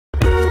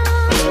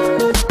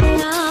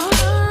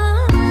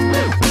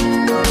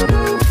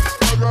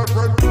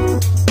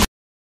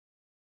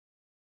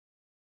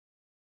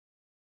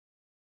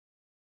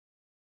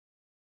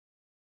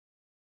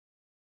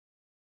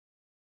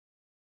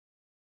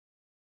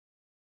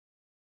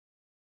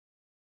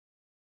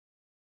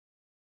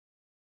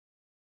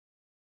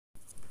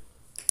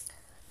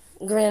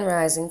Grand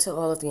Rising to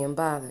all of the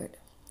Unbothered.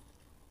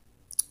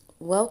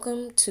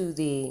 Welcome to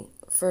the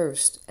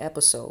first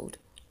episode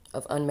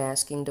of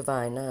Unmasking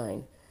Divine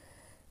Nine.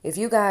 If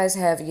you guys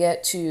have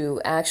yet to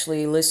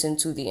actually listen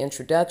to the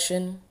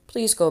introduction,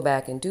 please go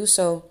back and do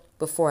so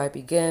before I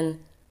begin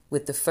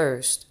with the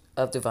first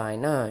of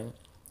Divine Nine,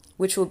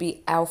 which will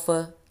be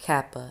Alpha,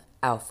 Kappa,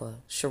 Alpha,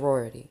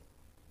 Sorority,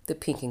 the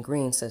Pink and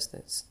Green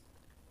Sisters.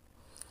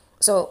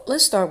 So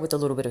let's start with a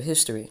little bit of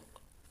history.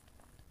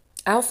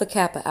 Alpha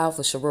Kappa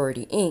Alpha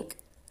Sorority Inc.,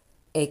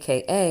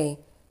 aka,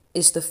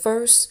 is the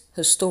first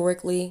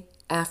historically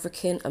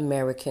African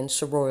American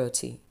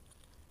sorority.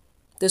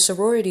 The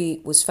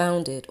sorority was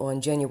founded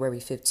on January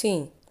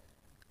 15th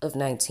of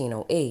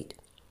 1908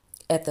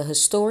 at the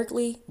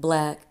historically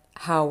black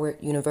Howard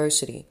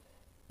University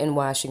in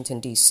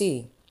Washington,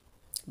 D.C.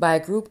 by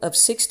a group of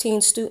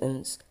 16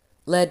 students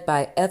led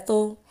by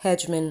Ethel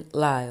Hedgeman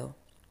Lyle.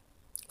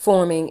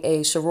 Forming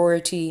a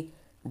sorority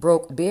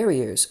broke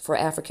barriers for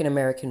African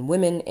American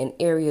women in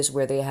areas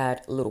where they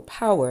had little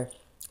power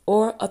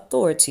or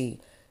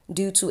authority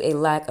due to a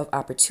lack of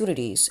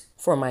opportunities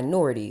for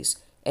minorities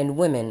and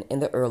women in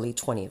the early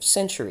 20th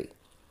century.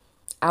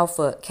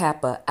 Alpha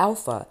Kappa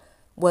Alpha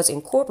was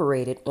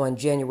incorporated on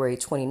January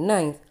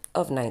 29th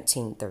of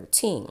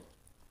 1913.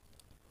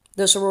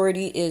 The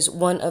sorority is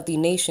one of the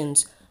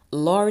nation's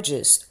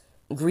largest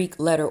Greek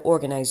letter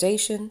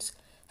organizations,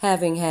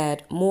 having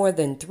had more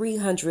than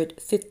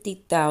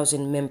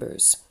 350,000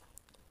 members,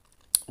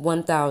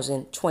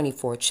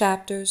 1,024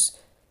 chapters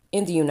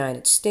in the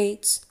United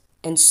States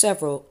and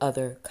several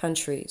other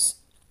countries.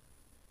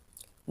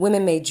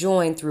 Women may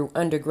join through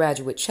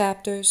undergraduate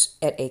chapters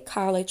at a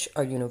college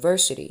or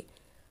university,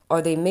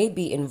 or they may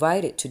be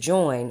invited to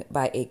join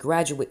by a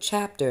graduate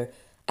chapter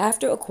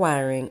after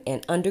acquiring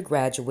an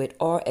undergraduate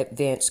or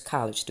advanced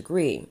college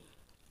degree.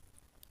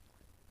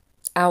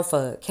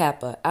 Alpha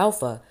Kappa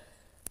Alpha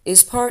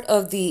is part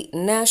of the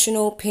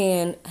National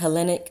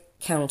Pan-Hellenic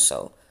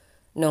Council,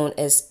 known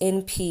as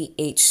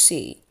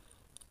NPHC.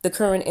 The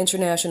current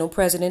international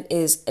president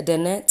is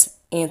Danette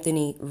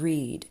Anthony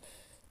Reed,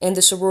 and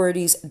the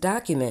sorority's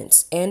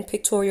documents and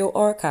pictorial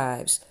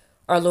archives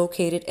are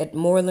located at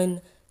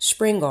Moreland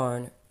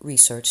Spingarn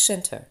Research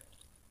Center.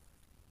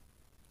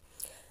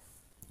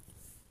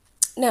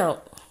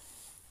 Now,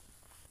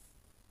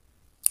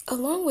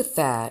 along with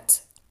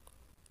that,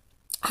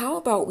 how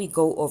about we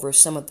go over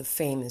some of the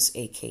famous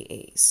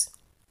AKAs?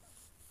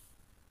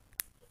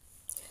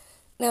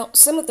 Now,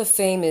 some of the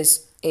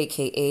famous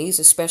AKAs,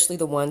 especially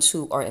the ones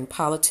who are in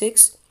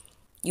politics,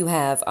 you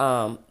have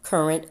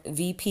current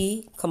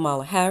VP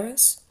Kamala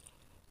Harris,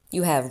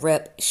 you have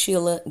Rep.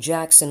 Sheila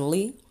Jackson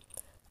Lee,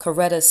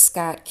 Coretta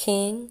Scott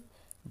King,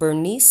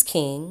 Bernice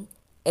King,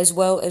 as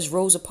well as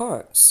Rosa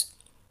Parks.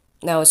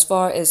 Now, as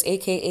far as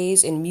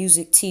AKAs in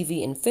music,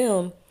 TV, and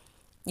film,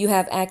 you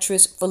have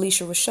actress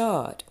Felicia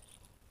Rashad.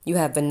 You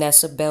have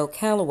Vanessa Bell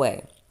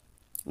Calloway,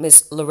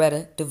 Miss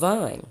Loretta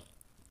Devine,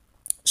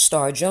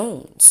 Star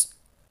Jones,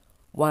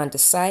 Wanda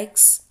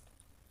Sykes,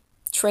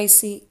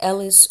 Tracy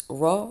Ellis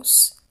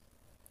Ross,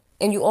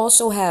 and you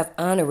also have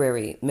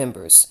honorary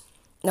members.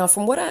 Now,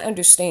 from what I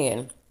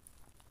understand,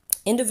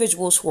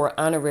 individuals who are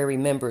honorary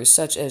members,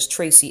 such as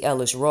Tracy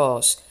Ellis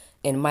Ross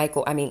and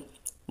Michelle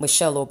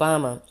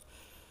Obama,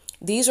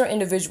 these are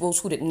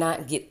individuals who did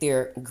not get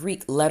their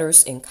Greek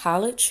letters in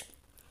college,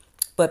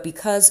 but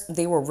because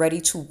they were ready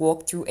to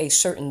walk through a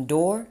certain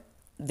door,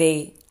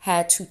 they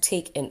had to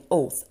take an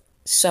oath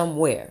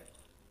somewhere.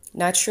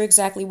 Not sure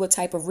exactly what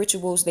type of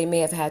rituals they may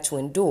have had to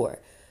endure,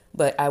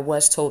 but I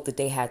was told that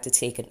they had to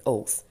take an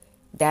oath.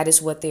 That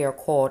is what they are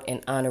called,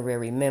 an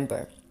honorary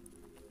member.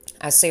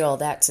 I say all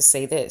that to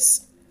say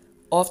this.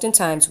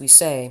 Oftentimes we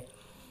say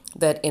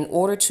that in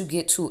order to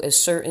get to a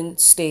certain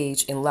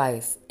stage in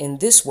life, in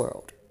this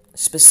world,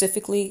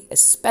 specifically,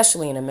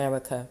 especially in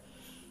America,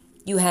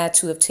 you had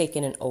to have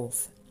taken an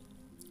oath.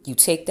 You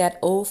take that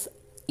oath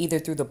either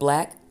through the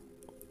black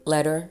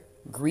letter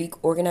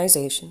Greek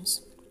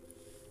organizations,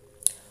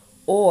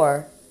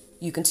 or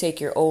you can take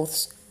your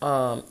oaths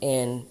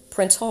in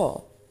Prince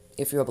Hall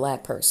if you're a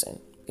black person.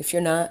 If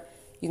you're not,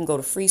 you can go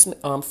to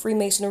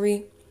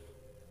Freemasonry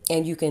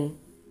and you can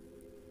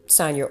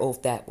sign your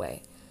oath that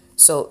way.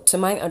 So to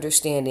my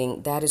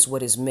understanding, that is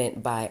what is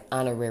meant by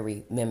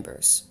honorary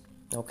members.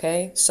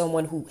 Okay?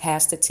 Someone who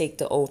has to take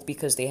the oath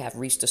because they have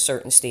reached a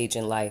certain stage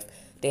in life.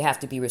 They have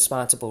to be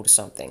responsible to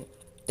something.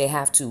 They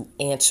have to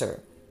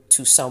answer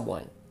to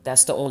someone.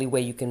 That's the only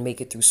way you can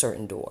make it through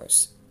certain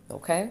doors.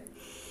 Okay?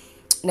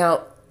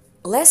 Now,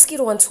 let's get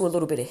on to a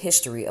little bit of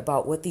history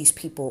about what these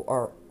people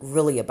are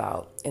really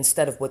about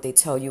instead of what they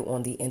tell you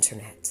on the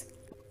internet.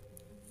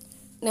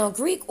 Now,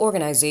 Greek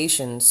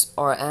organizations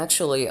are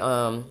actually,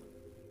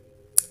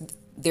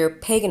 they're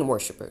pagan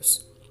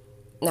worshipers.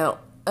 Now,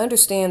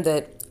 understand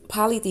that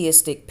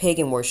polytheistic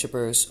pagan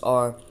worshipers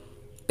are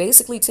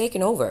basically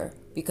taken over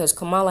because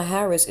Kamala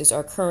Harris is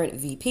our current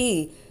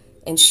VP,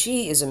 and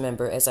she is a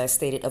member, as I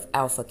stated, of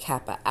Alpha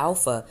Kappa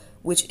Alpha,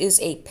 which is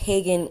a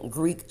pagan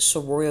Greek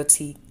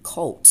sorority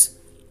cult.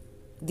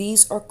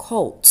 These are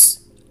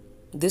cults.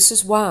 This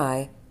is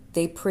why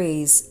They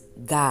praise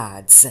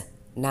gods,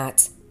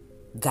 not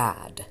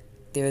God.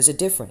 There is a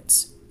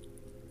difference.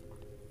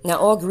 Now,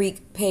 all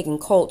Greek pagan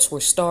cults were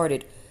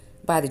started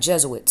by the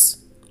Jesuits,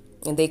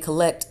 and they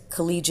collect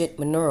collegiate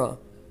manure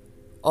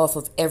off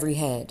of every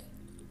head.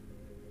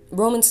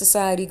 Roman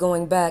society,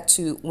 going back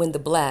to when the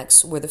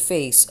blacks were the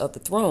face of the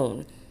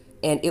throne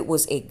and it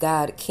was a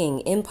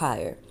god-king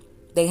empire,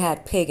 they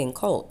had pagan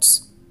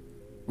cults.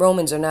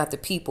 Romans are not the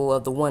people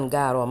of the one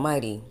God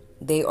Almighty.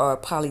 They are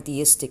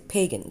polytheistic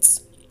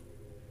pagans.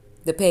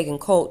 The pagan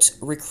cults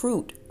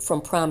recruit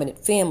from prominent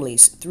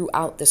families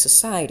throughout the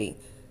society,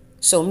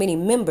 so many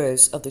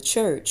members of the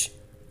church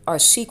are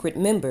secret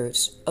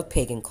members of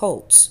pagan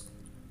cults.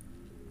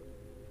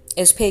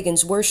 As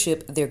pagans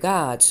worship their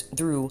gods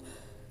through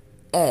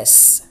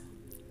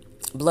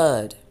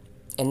blood,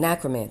 and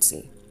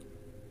necromancy,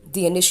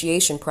 the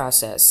initiation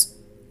process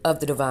of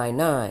the Divine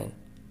Nine,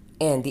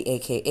 and the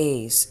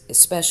AKAs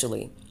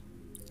especially,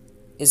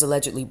 is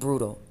allegedly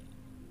brutal.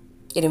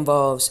 It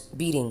involves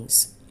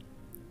beatings,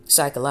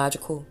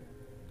 psychological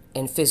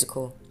and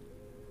physical,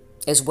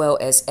 as well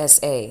as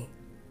SA,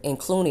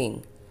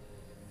 including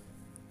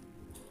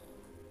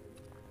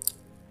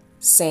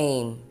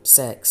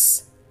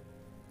same-sex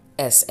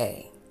SA.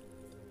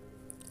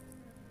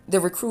 The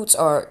recruits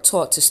are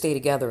taught to stay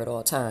together at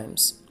all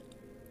times.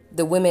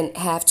 The women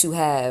have to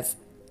have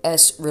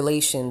S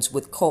relations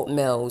with cult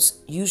males,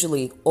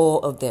 usually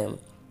all of them.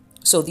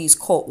 So these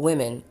cult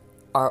women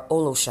are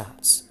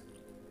Oloshats.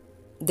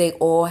 They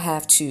all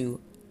have to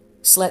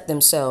slut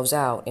themselves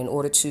out in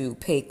order to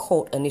pay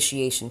cult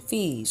initiation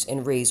fees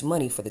and raise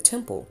money for the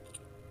temple.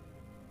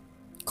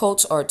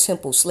 Cults are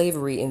temple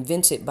slavery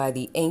invented by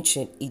the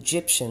ancient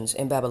Egyptians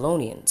and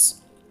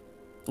Babylonians.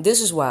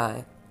 This is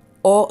why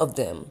all of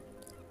them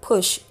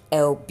push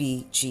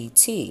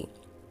LBGT,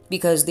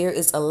 because there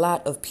is a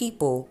lot of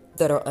people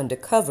that are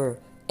undercover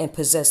and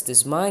possess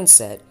this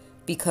mindset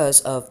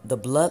because of the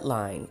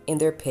bloodline in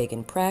their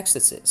pagan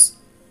practices.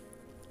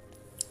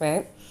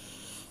 Right?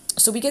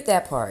 So we get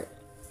that part.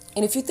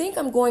 And if you think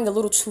I'm going a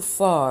little too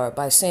far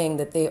by saying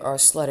that they are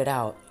slutted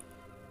out,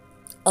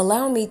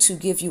 allow me to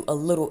give you a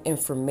little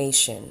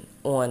information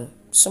on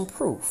some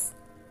proof.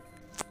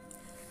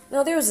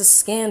 Now, there was a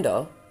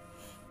scandal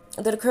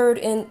that occurred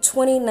in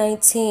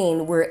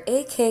 2019 where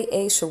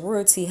AKA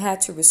Sorority had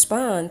to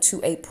respond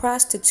to a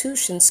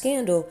prostitution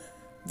scandal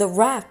that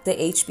rocked the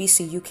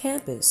HBCU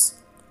campus.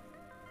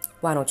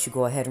 Why don't you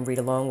go ahead and read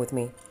along with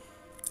me?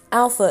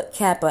 Alpha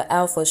Kappa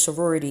Alpha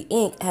Sorority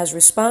Inc. has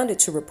responded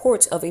to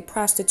reports of a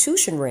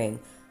prostitution ring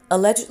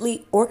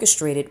allegedly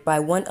orchestrated by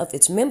one of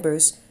its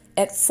members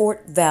at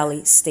Fort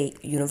Valley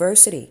State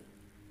University.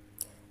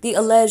 The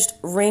alleged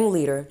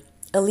ringleader,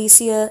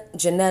 Alicia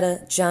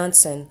Janetta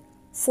Johnson,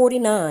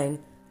 49,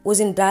 was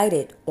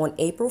indicted on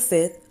April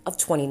 5th of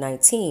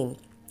 2019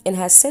 and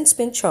has since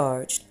been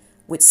charged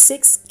with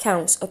 6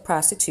 counts of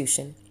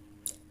prostitution,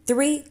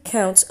 3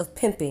 counts of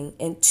pimping,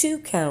 and 2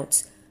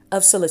 counts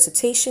of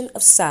solicitation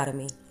of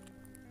sodomy.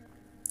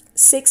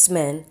 6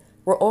 men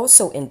were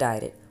also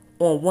indicted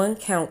on 1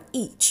 count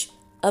each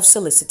of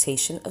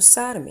solicitation of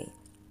sodomy.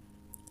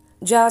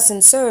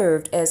 Johnson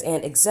served as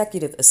an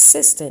executive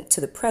assistant to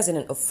the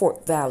president of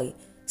Fort Valley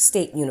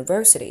State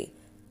University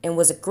and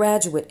was a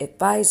graduate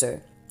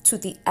advisor to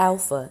the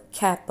Alpha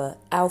Kappa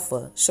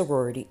Alpha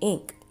Sorority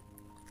Inc.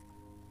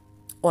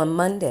 On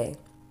Monday,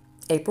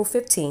 April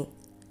 15th,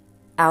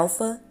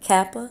 Alpha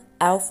Kappa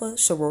Alpha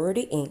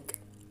Sorority Inc.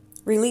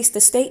 released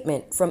a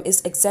statement from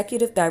its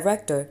executive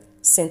director,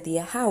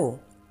 Cynthia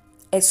Howell,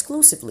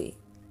 exclusively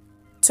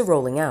to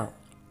Rolling Out.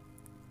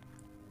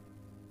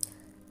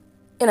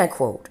 And I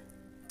quote,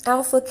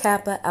 Alpha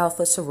Kappa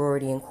Alpha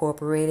Sorority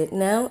Incorporated,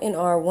 now in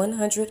our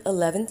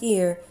 111th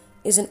year,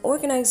 is an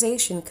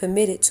organization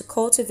committed to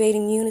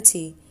cultivating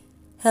unity,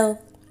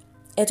 health,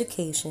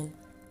 education,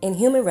 and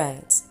human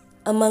rights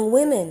among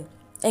women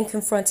and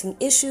confronting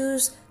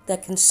issues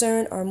that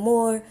concern our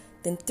more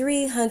than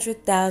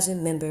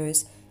 300,000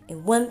 members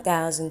in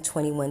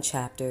 1,021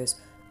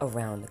 chapters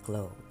around the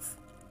globe.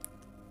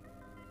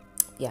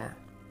 Yeah.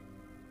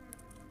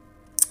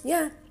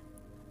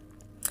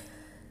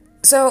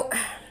 So,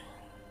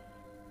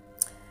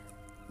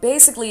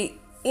 basically,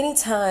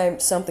 anytime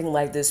something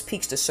like this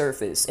peaks to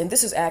surface, and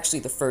this is actually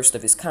the first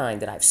of its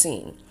kind that I've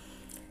seen,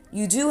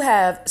 you do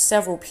have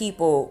several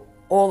people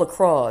all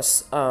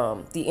across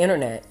the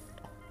internet,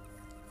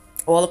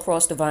 all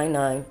across Divine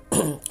Nine,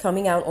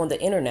 coming out on the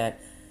internet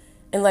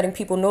and letting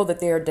people know that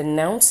they are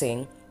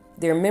denouncing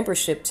their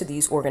membership to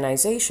these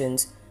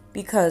organizations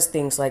because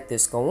things like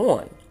this go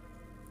on.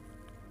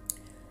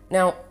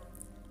 Now,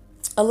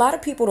 a lot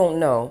of people don't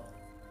know,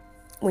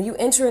 when you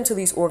enter into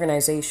these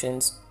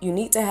organizations, you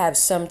need to have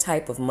some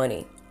type of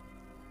money.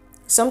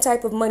 Some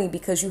type of money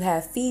because you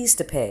have fees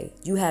to pay.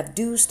 You have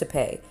dues to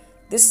pay.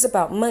 This is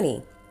about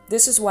money.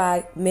 This is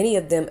why many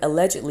of them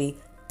allegedly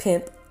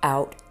pimp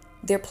out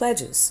their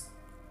pledges.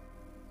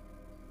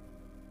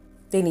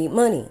 They need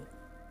money.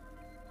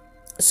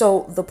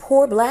 So the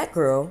poor black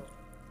girl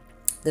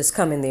that's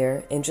coming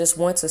there and just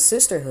wants a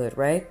sisterhood,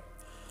 right?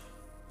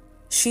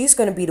 she's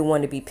going to be the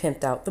one to be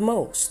pimped out the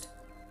most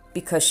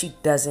because she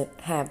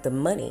doesn't have the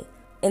money.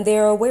 And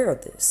they're aware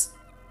of this.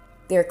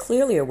 They're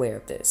clearly aware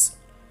of this.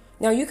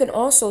 Now, you can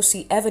also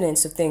see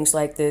evidence of things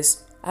like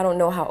this. I don't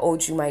know how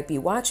old you might be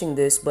watching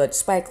this, but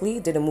Spike Lee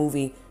did a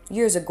movie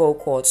years ago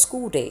called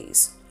School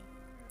Days.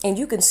 And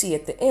you can see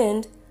at the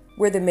end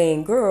where the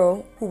main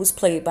girl, who was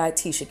played by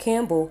Tisha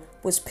Campbell,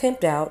 was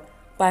pimped out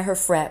by her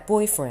frat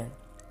boyfriend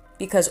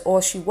because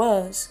all she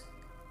was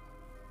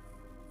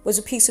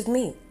a piece of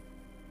meat.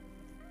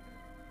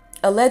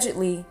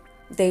 Allegedly,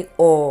 they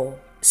all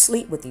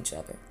sleep with each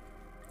other.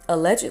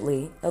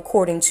 Allegedly,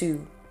 according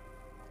to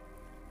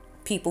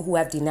people who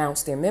have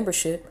denounced their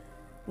membership,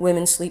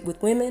 women sleep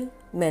with women,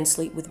 men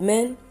sleep with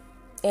men,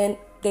 and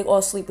they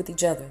all sleep with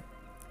each other.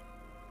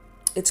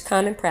 It's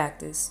common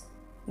practice.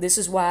 This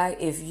is why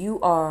if you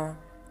are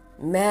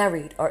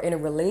married or in a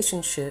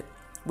relationship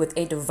with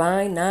a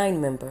Divine Nine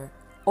member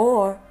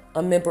or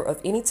a member of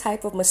any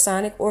type of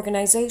Masonic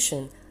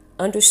organization,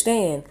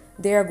 understand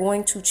they are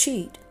going to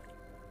cheat.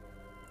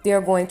 They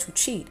are going to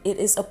cheat. It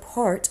is a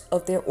part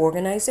of their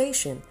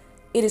organization.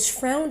 It is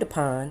frowned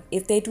upon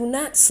if they do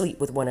not sleep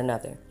with one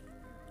another.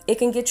 It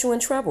can get you in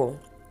trouble.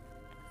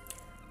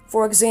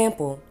 For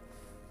example,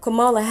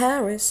 Kamala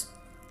Harris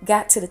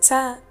got to the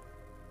top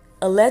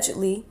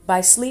allegedly by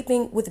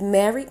sleeping with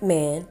married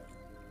man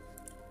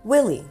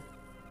Willie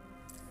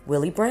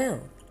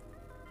Brown.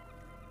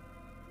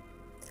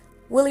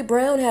 Willie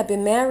Brown had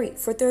been married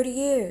for 30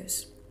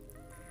 years,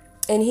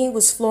 and he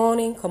was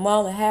flaunting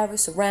Kamala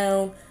Harris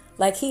around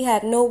like he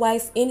had no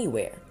wife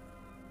anywhere.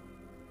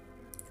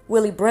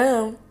 Willie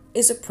Brown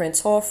is a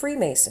Prince Hall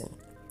Freemason.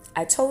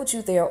 I told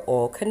you they are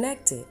all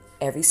connected.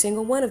 Every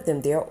single one of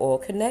them, they are all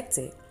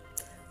connected.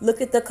 Look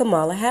at the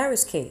Kamala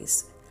Harris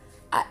case.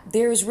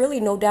 There is really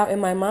no doubt in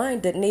my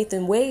mind that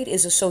Nathan Wade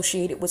is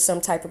associated with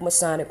some type of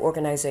Masonic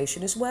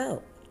organization as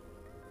well.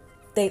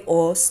 They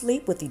all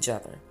sleep with each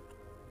other.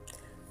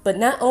 But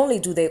not only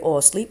do they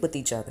all sleep with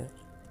each other,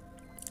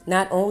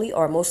 not only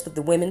are most of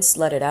the women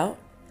slutted out,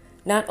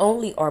 not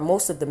only are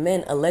most of the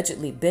men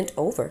allegedly bent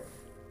over,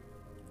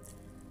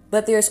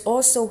 but there's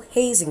also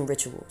hazing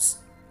rituals.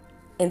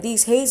 And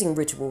these hazing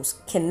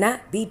rituals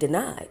cannot be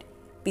denied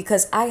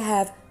because I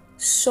have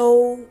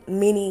so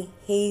many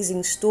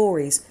hazing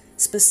stories,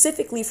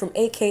 specifically from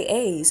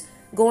AKAs,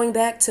 going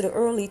back to the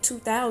early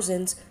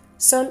 2000s,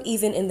 some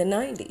even in the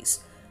 90s.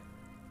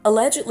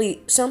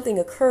 Allegedly, something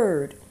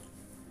occurred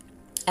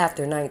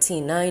after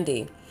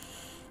 1990,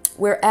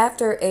 where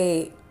after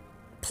a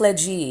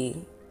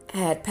pledgee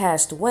had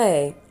passed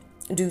away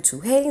due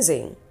to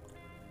hazing,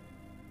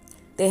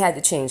 they had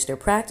to change their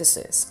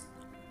practices.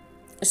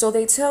 So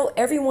they tell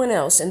everyone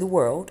else in the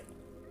world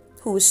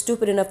who is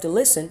stupid enough to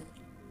listen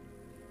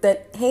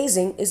that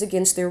hazing is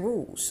against their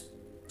rules.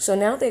 So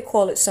now they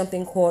call it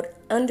something called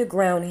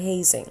underground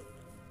hazing.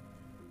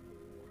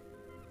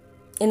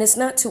 And it's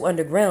not too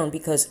underground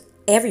because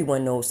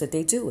everyone knows that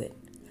they do it.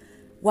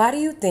 Why do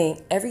you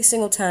think every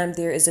single time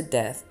there is a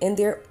death, and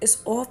there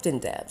is often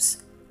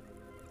deaths,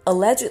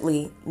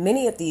 allegedly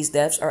many of these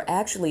deaths are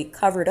actually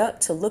covered up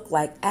to look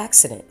like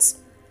accidents?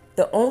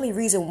 The only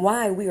reason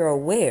why we are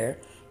aware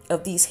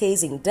of these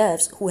hazing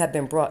deaths who have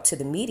been brought to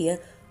the media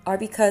are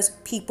because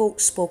people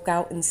spoke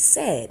out and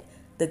said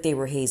that they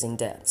were hazing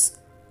deaths.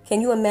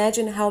 Can you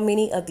imagine how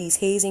many of these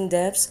hazing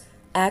deaths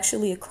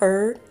actually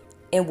occurred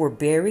and were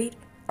buried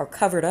or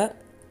covered up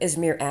as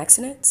mere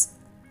accidents?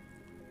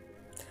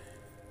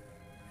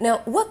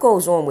 Now, what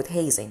goes on with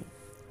hazing,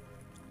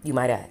 you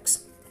might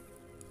ask?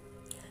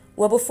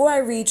 Well, before I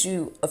read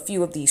you a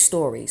few of these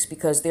stories,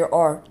 because there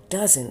are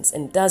dozens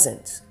and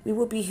dozens, we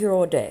will be here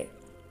all day.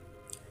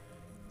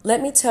 Let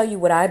me tell you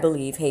what I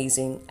believe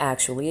hazing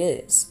actually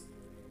is.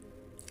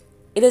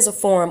 It is a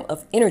form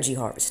of energy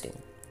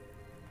harvesting.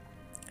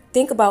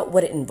 Think about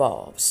what it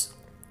involves.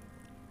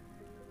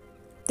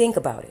 Think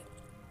about it.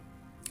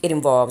 It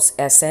involves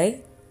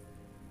essay,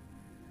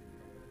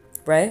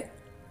 right?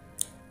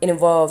 It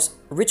involves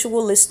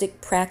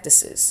ritualistic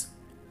practices,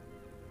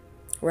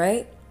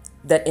 right?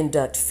 That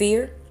induct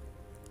fear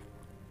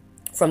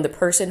from the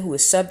person who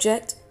is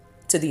subject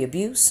to the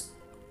abuse.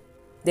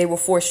 They will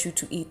force you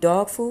to eat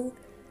dog food.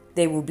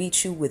 They will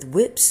beat you with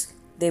whips.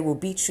 They will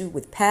beat you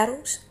with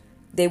paddles.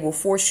 They will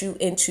force you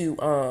into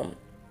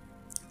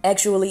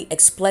actually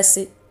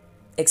explicit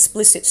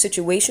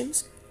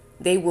situations.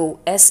 They will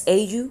SA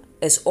you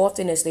as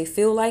often as they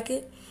feel like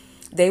it.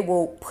 They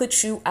will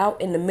put you out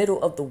in the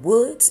middle of the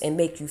woods and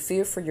make you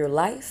fear for your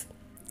life.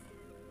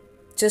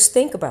 Just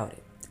think about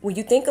it. When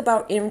you think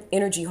about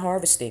energy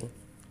harvesting,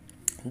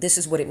 this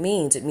is what it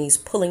means. It means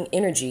pulling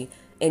energy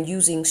and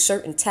using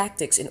certain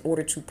tactics in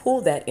order to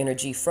pull that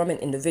energy from an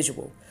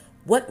individual.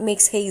 What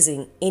makes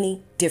hazing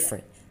any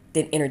different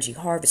than energy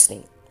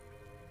harvesting?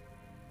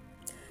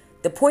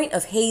 The point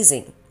of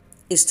hazing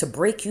is to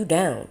break you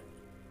down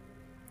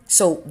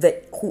so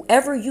that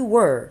whoever you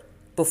were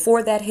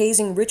before that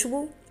hazing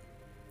ritual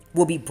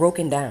will be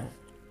broken down.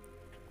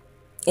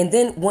 And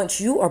then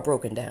once you are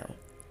broken down,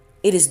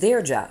 it is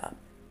their job,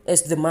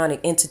 as demonic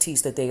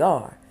entities that they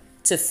are,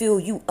 to fill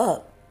you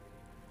up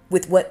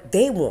with what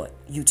they want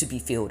you to be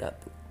filled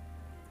up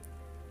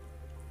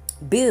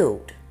with.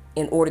 Build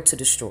in order to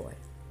destroy.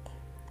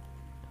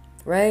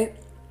 Right?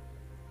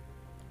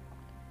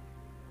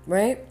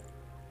 Right?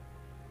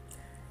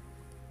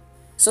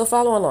 So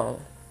follow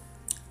along.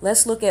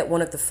 Let's look at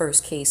one of the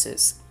first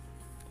cases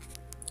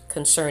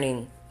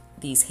concerning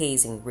these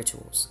hazing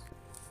rituals.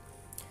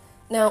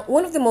 Now,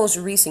 one of the most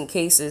recent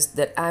cases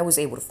that I was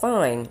able to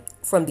find,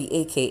 from the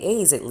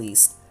AKAs at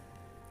least,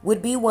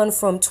 would be one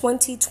from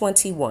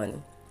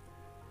 2021.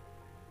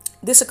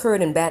 This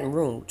occurred in Baton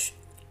Rouge.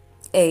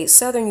 A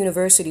Southern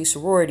University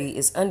sorority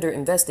is under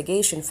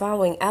investigation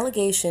following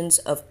allegations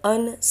of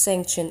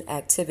unsanctioned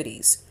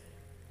activities.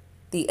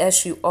 The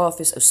SU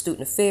Office of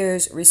Student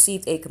Affairs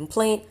received a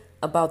complaint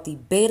about the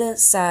Beta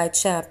Psi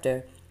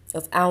chapter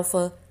of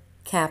Alpha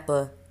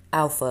Kappa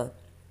Alpha.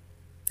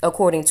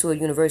 According to a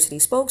university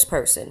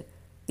spokesperson,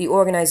 the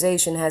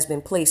organization has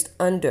been placed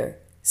under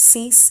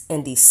cease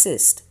and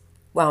desist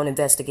while an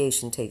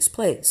investigation takes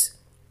place.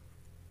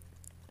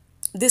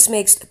 This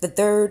makes the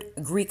third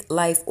Greek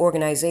life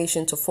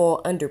organization to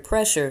fall under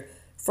pressure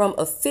from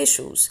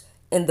officials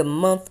in the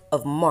month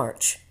of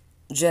March,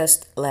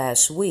 just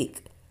last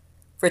week.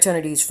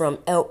 Fraternities from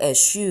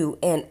LSU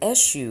and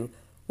SU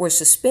were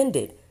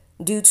suspended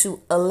due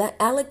to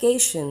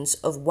allegations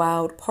of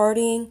wild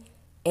partying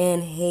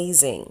and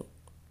hazing.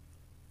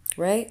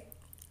 Right?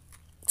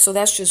 So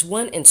that's just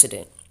one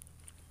incident.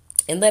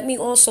 And let me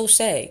also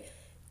say,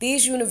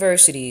 these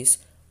universities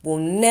will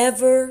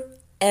never,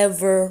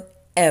 ever,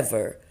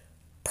 ever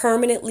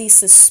permanently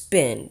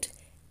suspend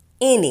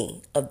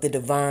any of the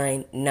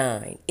Divine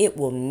Nine. It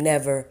will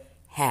never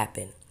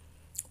happen.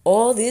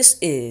 All this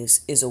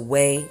is a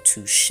way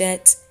to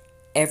shut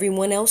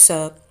everyone else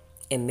up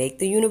and make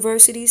the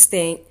universities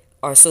think,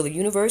 or so the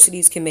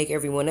universities can make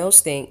everyone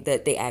else think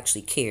that they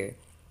actually care.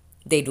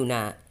 They do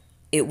not.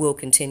 It will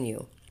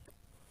continue.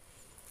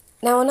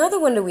 Now, another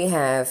one that we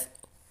have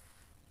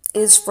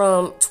is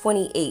from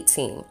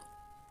 2018.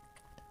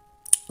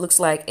 Looks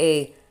like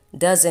a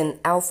dozen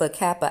Alpha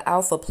Kappa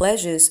Alpha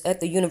pledges at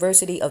the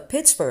University of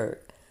Pittsburgh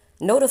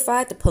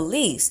notified the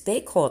police,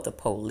 they called the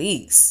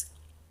police,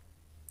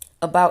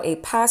 about a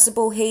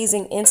possible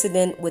hazing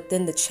incident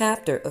within the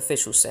chapter,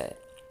 officials said.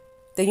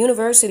 The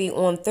university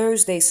on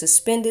Thursday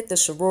suspended the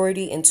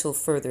sorority until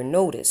further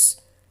notice.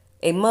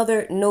 A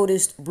mother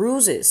noticed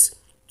bruises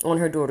on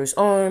her daughter's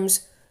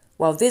arms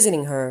while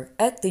visiting her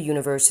at the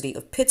University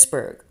of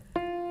Pittsburgh,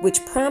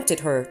 which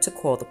prompted her to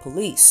call the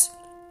police.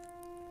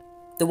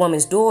 The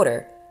woman's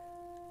daughter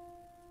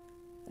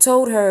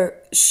told her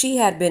she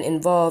had been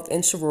involved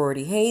in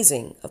sorority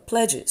hazing of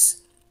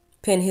pledges.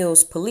 Penn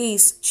Hill's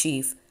police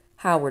chief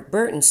Howard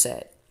Burton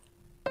said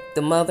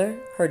the mother,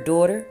 her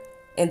daughter,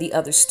 and the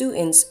other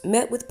students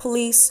met with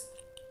police,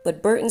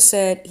 but Burton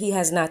said he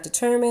has not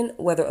determined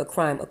whether a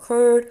crime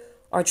occurred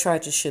or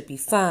charges should be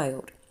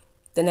filed.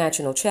 The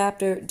national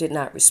chapter did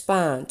not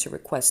respond to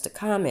requests to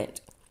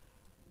comment.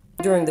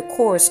 During the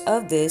course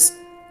of this,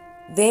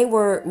 they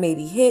were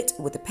maybe hit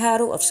with a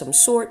paddle of some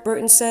sort,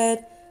 Burton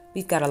said.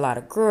 We've got a lot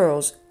of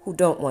girls who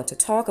don't want to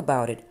talk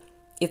about it.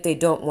 If they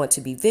don't want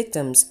to be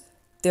victims,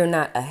 they're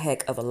not a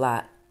heck of a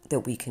lot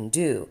that we can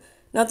do.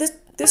 Now,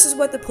 this is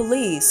what the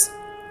police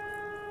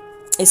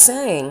is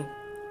saying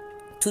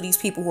to these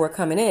people who are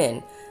coming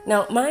in.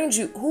 Now, mind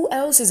you, who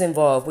else is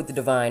involved with the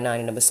Divine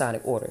Nine and the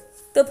Masonic Order?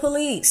 The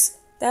police.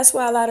 That's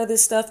why a lot of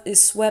this stuff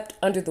is swept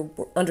under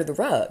the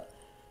rug.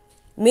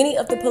 Many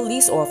of the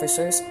police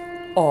officers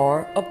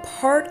are a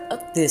part of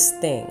this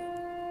thing.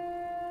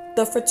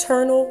 The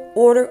Fraternal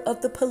Order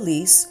of the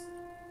Police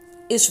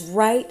is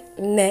right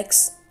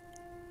next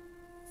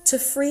to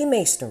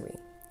Freemasonry.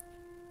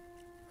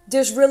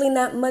 There's really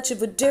not much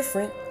of a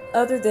difference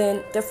other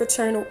than the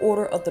Fraternal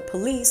Order of the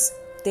Police.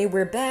 They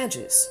wear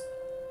badges.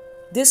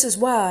 This is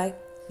why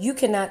you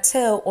cannot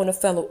tell on a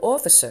fellow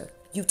officer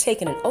you've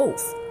taken an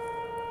oath.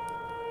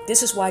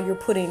 This is why you're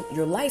putting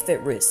your life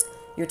at risk.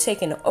 You're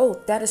taking an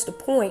oath. That is the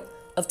point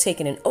of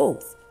taking an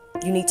oath.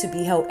 You need to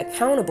be held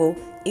accountable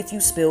if you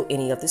spill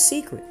any of the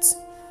secrets.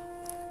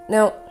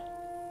 Now,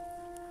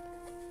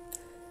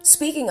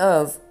 speaking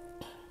of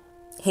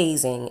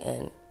hazing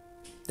and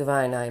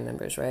Divine Nine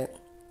members, right?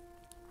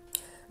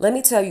 Let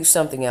me tell you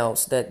something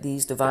else that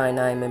these Divine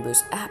Nine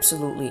members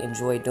absolutely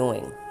enjoy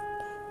doing.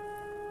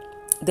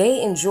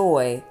 They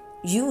enjoy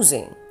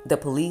using the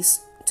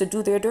police to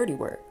do their dirty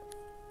work.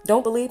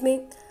 Don't believe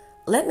me?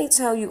 Let me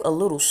tell you a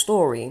little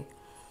story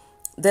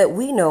that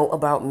we know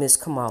about Miss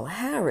Kamala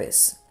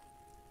Harris.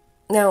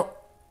 Now,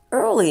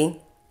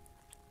 early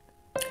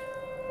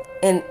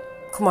in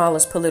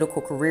Kamala's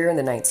political career in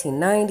the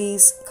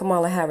 1990s,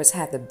 Kamala Harris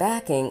had the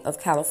backing of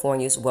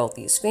California's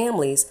wealthiest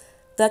families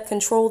that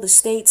control the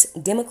state's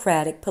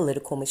democratic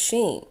political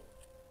machine.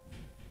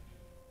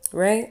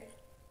 Right?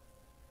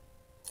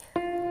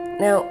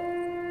 Now,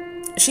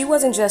 she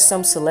wasn't just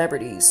some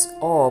celebrities,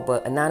 all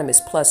but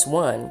anonymous plus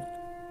one,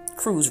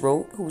 Cruz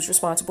wrote, who was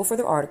responsible for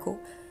the article.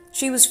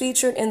 She was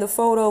featured in the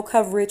photo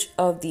coverage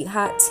of the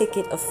hot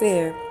ticket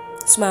affair,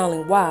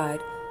 smiling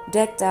wide,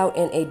 decked out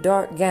in a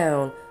dark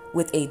gown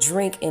with a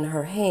drink in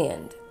her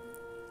hand.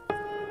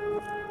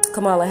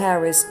 Kamala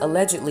Harris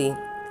allegedly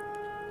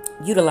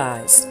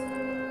utilized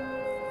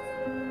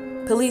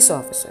police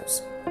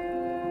officers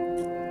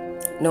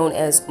known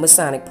as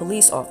Masonic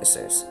police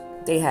officers.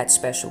 They had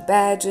special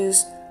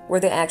badges. Were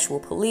they actual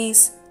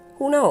police?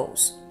 Who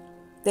knows?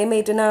 They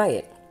may deny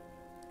it.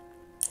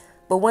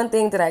 But one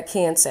thing that I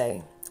can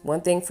say,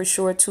 one thing for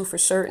sure, two for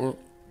certain,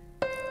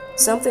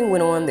 something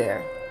went on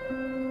there.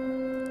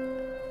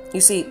 You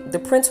see, the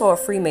Prince Hall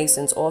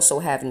Freemasons also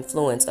have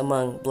influence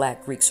among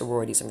Black Greek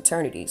sororities and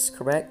fraternities,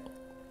 correct?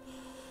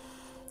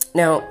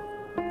 Now,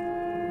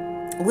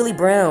 Willie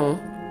Brown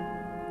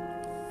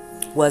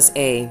was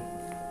a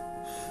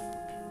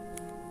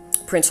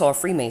Prince Hall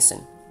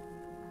Freemason.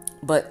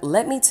 But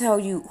let me tell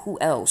you who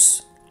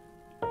else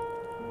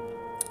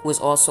was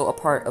also a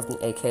part of the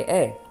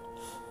AKA.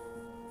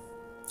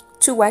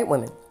 2 white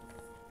women.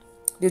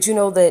 Did you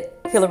know that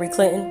Hillary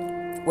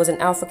Clinton was an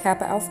Alpha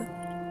Kappa Alpha?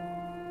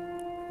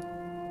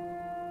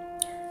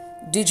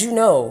 Did you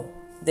know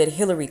that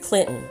Hillary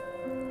Clinton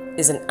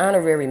is an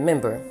honorary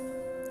member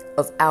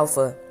of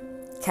Alpha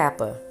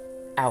Kappa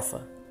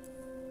Alpha?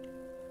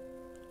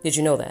 Did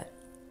you know that?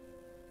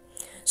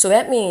 So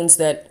that means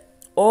that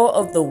all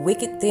of the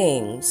wicked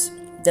things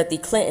that the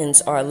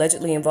Clintons are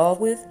allegedly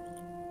involved with,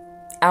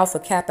 Alpha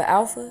Kappa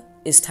Alpha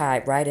is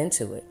tied right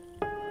into it.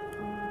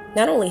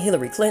 Not only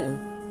Hillary Clinton,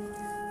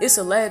 it's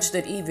alleged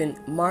that even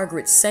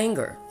Margaret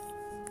Sanger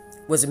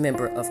was a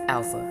member of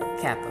Alpha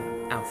Kappa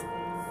Alpha,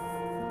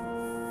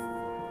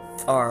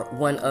 or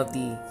one of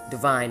the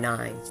Divine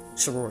Nine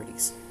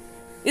sororities.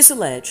 It's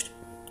alleged.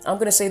 I'm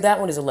going to say that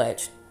one is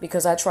alleged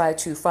because I tried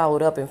to follow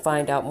it up and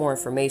find out more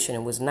information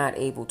and was not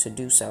able to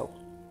do so.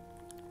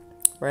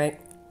 Right?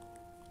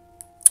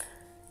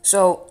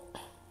 So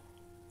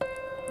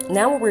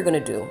now what we're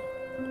going to do,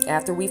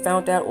 after we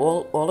found out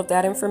all of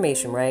that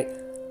information, right?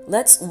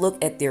 Let's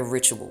look at their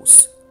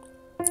rituals,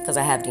 because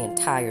I have the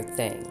entire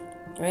thing,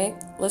 right?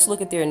 Let's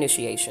look at their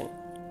initiation.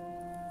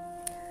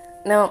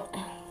 Now,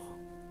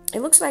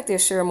 it looks like their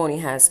ceremony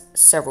has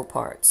several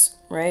parts,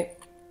 right?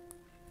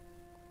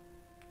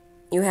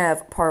 You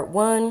have part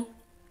 1,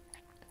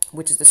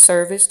 which is the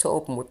service to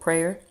open with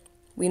prayer.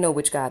 We know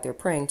which God they're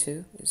praying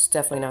to. It's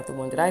definitely not the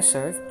one that I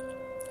serve,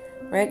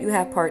 right? You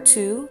have part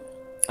 2,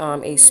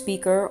 a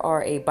speaker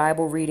or a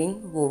Bible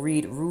reading will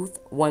read Ruth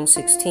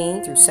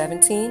 1:16 through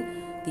 17.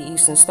 The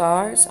Eastern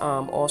Stars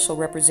also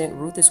represent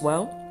Ruth as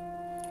well,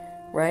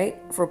 right?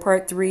 For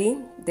part 3,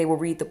 they will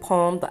read the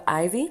poem, The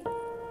Ivy.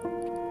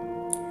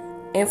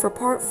 And for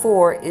part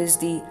 4 is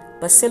the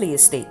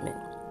Basilius Statement.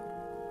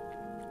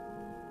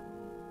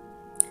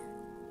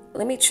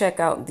 Let me check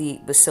out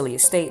the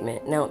Basilius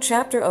Statement. Now,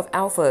 chapter of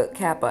Alpha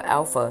Kappa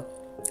Alpha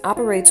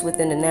operates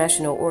within the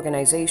national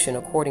organization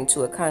according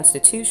to a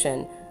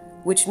constitution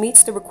which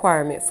meets the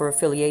requirement for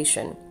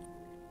affiliation.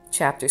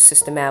 Chapters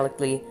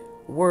systematically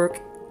work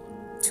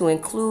to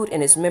include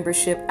in its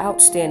membership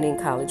outstanding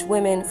college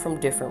women from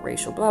different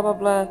racial blah blah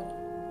blah.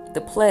 The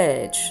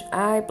pledge,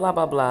 I blah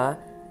blah blah,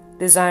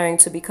 desiring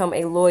to become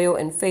a loyal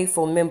and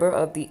faithful member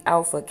of the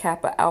Alpha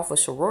Kappa Alpha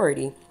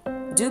sorority,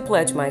 do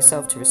pledge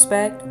myself to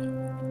respect,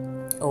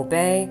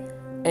 obey,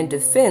 and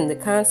defend the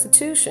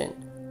Constitution,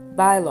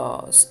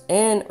 bylaws,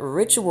 and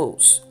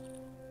rituals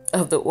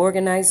of the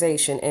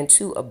organization, and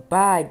to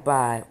abide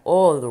by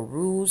all the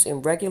rules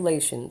and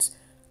regulations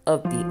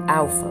of the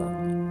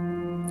Alpha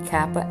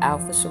Kappa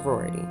Alpha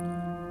sorority.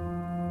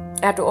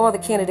 After all the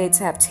candidates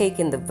have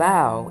taken the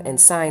vow and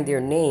signed their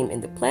name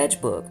in the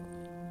pledge book,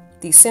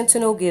 the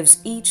sentinel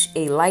gives each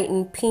a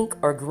lightened pink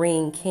or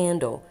green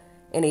candle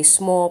and a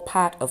small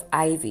pot of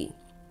ivy.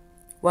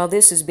 While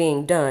this is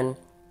being done,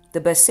 the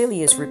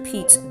Basilius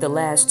repeats the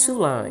last 2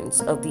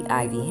 lines of the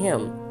Ivy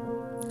hymn.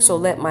 So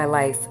let my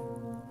life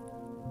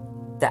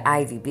the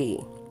ivy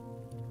be.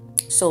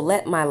 So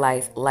let my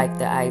life like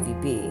the ivy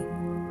be,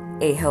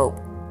 a help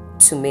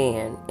to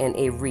man and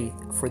a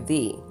wreath for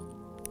thee.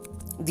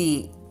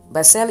 The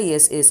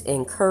Basilius is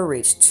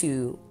encouraged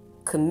to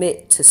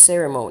commit to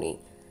ceremony,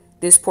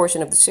 this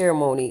portion of the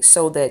ceremony,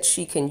 so that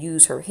she can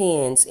use her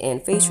hands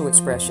and facial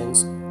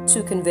expressions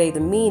to convey the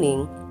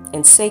meaning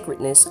and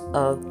sacredness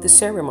of the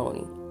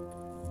ceremony.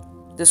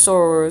 The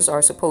sorors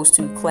are supposed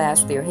to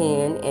clasp their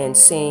hand and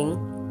sing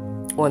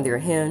on their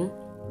hymn.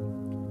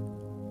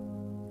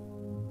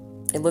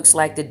 It looks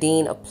like the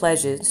Dean of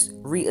Pledges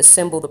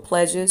reassemble the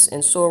pledges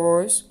and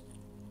sorors,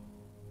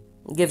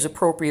 gives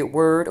appropriate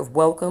word of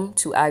welcome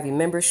to Ivy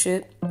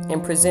membership,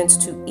 and presents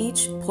to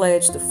each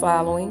pledge the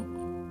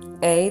following.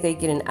 A, they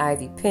get an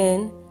Ivy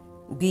pin.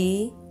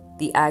 B,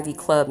 the Ivy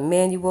Club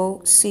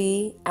manual.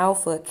 C,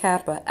 Alpha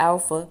Kappa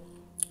Alpha,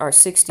 our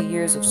 60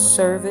 years of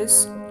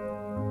service.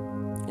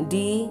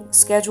 D,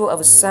 schedule of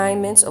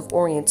assignments of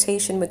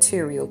orientation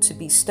material to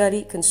be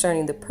studied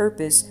concerning the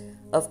purpose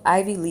of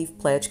Ivy Leaf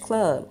Pledge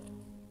Club,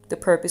 the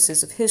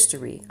purposes of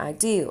history,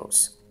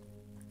 ideals.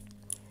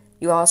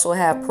 You also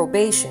have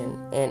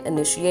probation and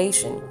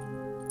initiation.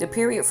 The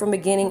period from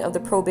beginning of the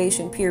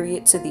probation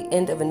period to the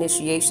end of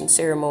initiation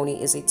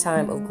ceremony is a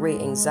time of great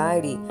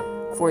anxiety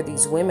for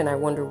these women. I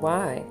wonder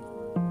why.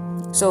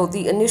 So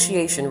the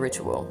initiation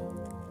ritual,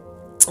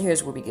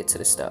 here's where we get to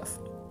the stuff.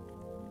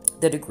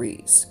 The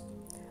degrees.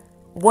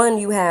 1,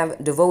 you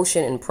have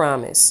devotion and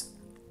promise.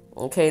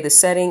 Okay, the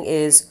setting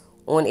is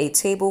on a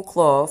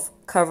tablecloth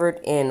covered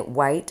in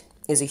white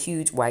is a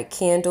huge white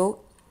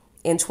candle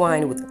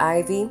entwined with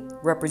ivy,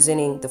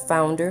 representing the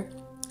founder,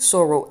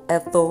 Sorrel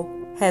Ethel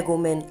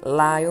Hegelman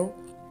Lyle,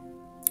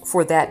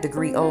 for that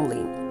degree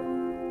only.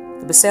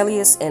 The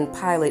Basilius and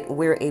Pilate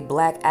wear a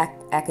black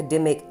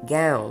academic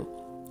gown,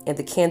 and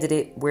the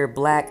candidate wear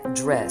black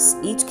dress.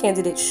 Each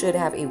candidate should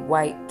have a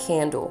white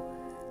candle.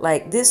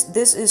 Like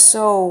this is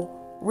so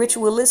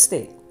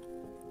ritualistic.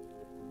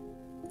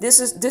 This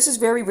is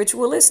very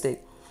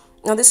ritualistic.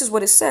 Now, this is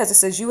what it says. It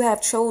says, you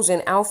have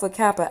chosen Alpha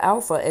Kappa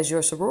Alpha as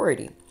your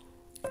sorority.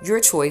 Your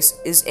choice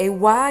is a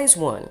wise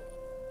one.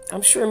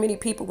 I'm sure many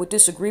people would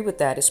disagree with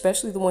that,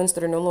 especially the ones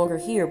that are no longer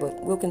here,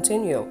 but we'll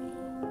continue.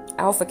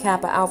 Alpha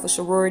Kappa Alpha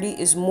sorority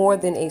is more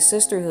than a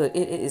sisterhood.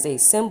 It is a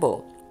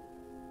symbol.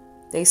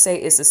 They say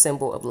it's a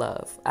symbol of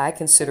love. I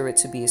consider it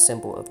to be a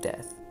symbol of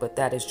death, but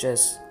that is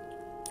just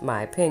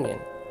my opinion.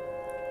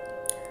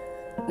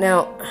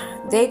 Now,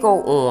 they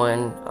go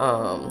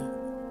on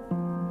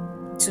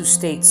to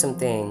state some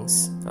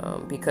things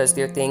because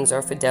their things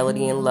are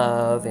fidelity and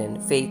love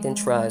and faith and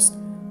trust,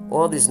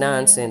 all this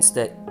nonsense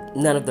that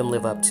none of them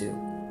live up to,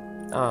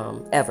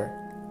 ever.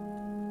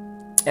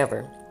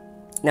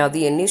 Now,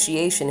 the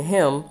initiation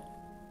hymn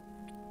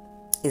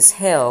is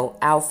Hail,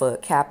 Alpha,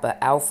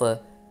 Kappa, Alpha,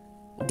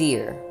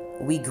 dear.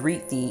 We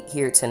greet thee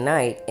here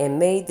tonight, and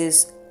may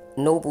this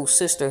noble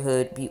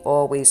sisterhood be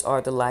always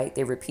our delight.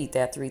 They repeat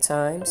that 3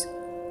 times.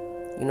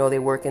 You know, they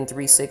work in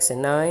 3, 6,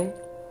 and 9.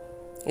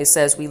 It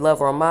says, we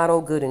love our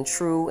motto, good and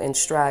true, and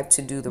strive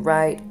to do the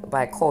right.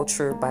 By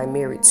culture, by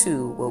merit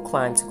too, we'll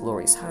climb to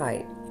glory's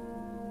height.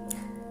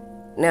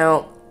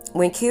 Now,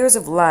 when cares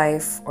of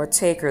life are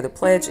taker, the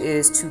pledge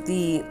is to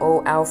thee,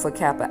 O Alpha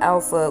Kappa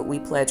Alpha. We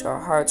pledge our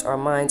hearts, our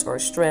minds, our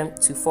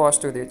strength to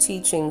foster their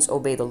teachings,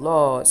 obey the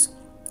laws,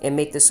 and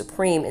make the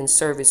supreme in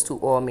service to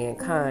all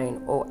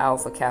mankind. O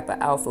Alpha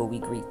Kappa Alpha, we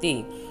greet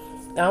thee.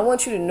 Now, I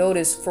want you to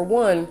notice, for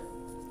one,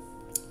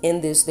 in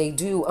this, they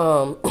do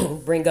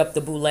bring up the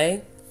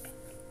boule.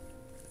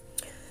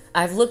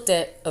 I've looked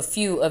at a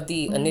few of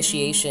the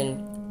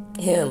initiation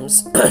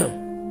hymns.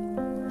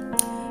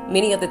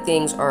 Many of the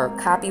things are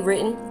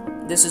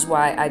copywritten. This is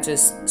why I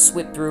just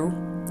swip through.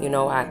 You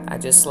know, I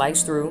just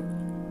slice through.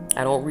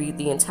 I don't read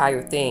the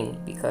entire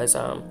thing because,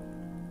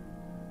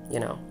 you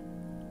know,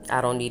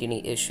 I don't need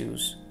any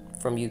issues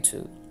from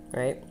YouTube,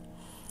 right?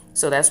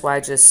 So that's why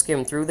I just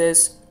skim through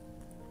this.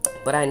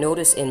 But I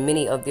notice in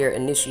many of their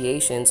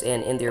initiations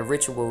and in their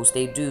rituals,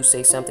 they do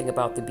say something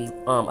about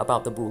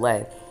the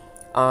boule.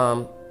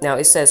 Now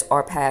it says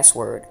our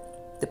password.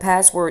 The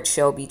password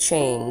shall be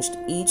changed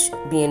each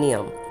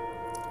biennium.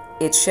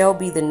 It shall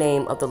be the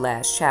name of the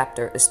last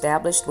chapter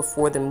established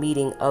before the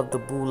meeting of the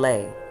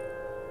boule.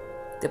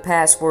 The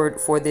password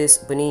for this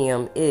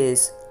biennium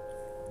is,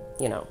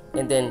 you know,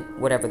 and then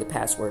whatever the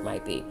password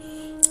might be.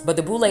 But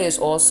the boule is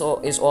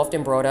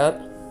often brought up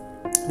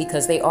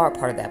because they are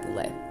part of that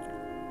boule.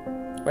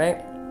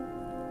 Right?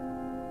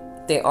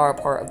 They are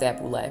a part of that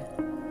boule.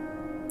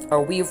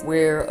 Are we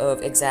aware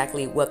of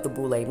exactly what the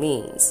boule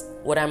means?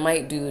 What I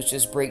might do is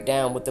just break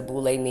down what the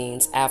boule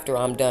means after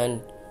I'm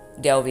done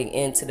delving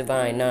into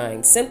Divine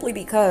 9, simply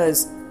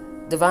because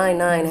Divine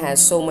 9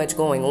 has so much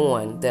going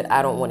on that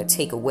I don't want to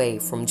take away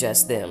from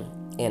just them.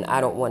 And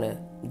I don't want to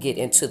get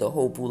into the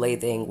whole boule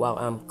thing while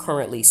I'm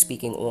currently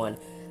speaking on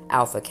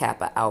Alpha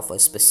Kappa Alpha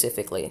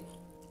specifically.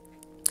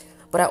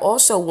 But I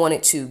also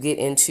wanted to get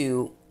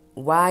into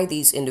why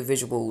these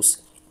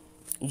individuals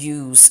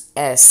use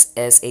S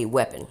as a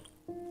weapon.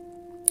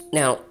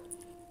 Now,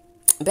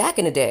 back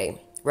in the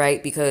day,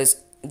 right,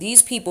 because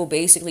these people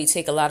basically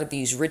take a lot of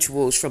these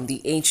rituals from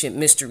the ancient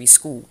mystery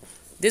school.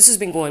 This has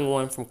been going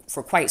on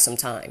for quite some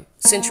time,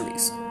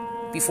 centuries,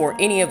 before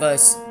any of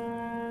us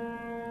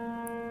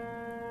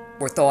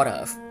were thought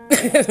of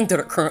that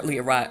are currently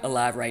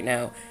alive right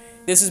now.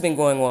 This has been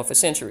going on for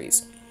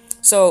centuries.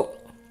 So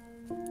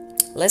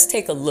let's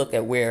take a look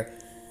at where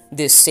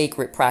this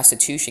sacred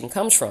prostitution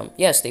comes from.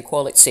 Yes, they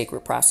call it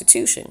sacred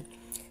prostitution.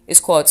 It's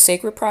called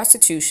sacred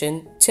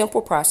prostitution,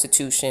 temple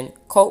prostitution,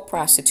 cult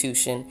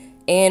prostitution,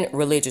 and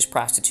religious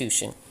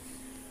prostitution.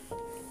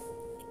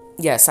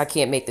 Yes, I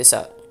can't make this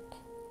up.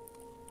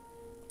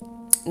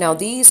 Now,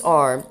 these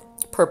are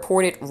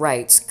purported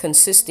rites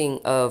consisting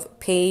of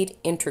paid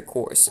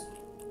intercourse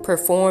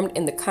performed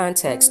in the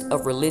context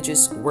of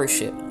religious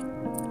worship,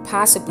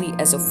 possibly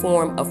as a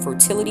form of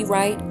fertility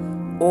rite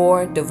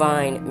or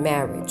divine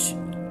marriage.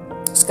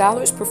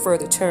 Scholars prefer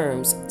the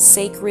terms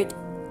sacred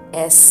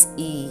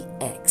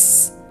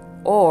sex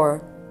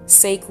or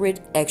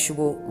sacred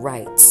actual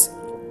rites.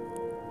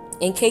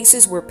 In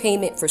cases where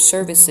payment for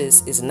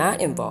services is not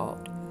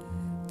involved,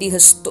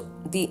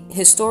 the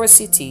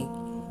historicity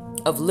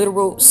of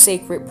literal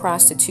sacred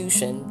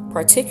prostitution,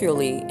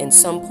 particularly in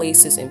some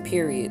places and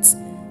periods,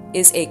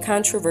 is a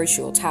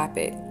controversial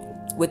topic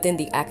within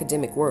the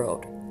academic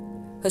world.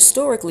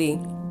 Historically,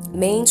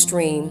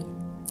 mainstream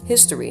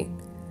history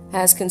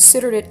has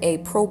considered it a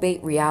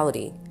probate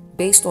reality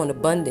based on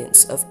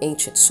abundance of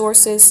ancient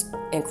sources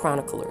and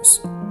chroniclers,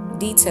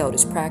 detailed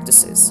as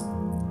practices.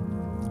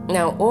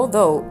 Now,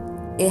 although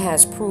it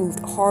has proved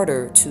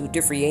harder to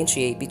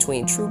differentiate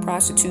between true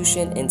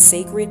prostitution and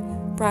sacred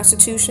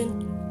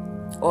prostitution,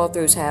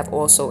 authors have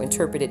also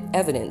interpreted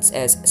evidence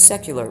as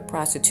secular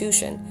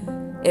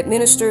prostitution,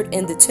 administered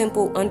in the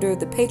temple under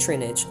the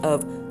patronage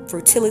of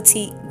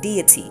fertility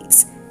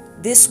deities.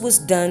 This was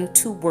done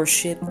to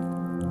worship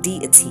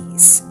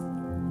deities.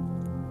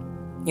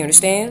 You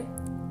understand?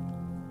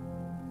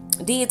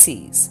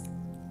 Deities.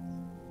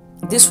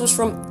 This was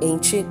from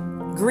ancient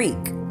Greek,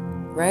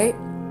 right?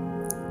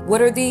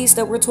 What are these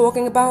that we're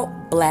talking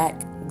about?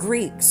 Black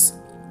Greeks.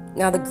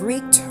 Now, the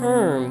Greek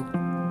term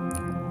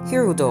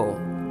hierodol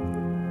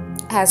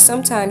has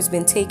sometimes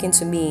been taken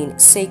to mean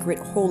sacred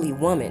holy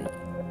woman,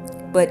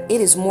 but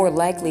it is more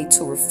likely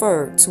to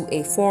refer to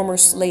a former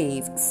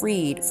slave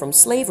freed from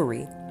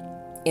slavery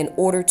in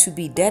order to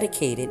be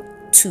dedicated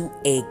to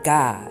a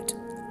god.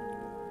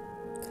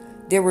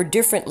 There were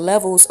different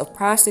levels of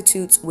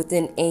prostitutes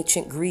within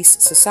ancient Greece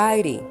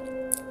society,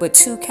 but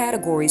two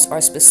categories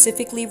are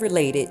specifically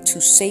related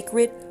to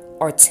sacred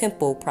or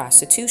temple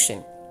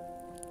prostitution.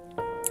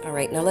 All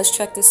right, now let's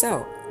check this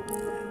out.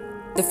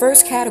 The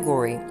first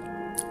category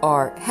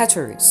are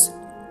heteros,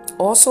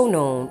 also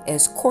known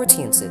as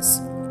courtesans,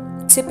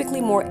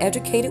 typically more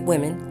educated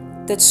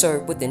women that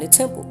serve within the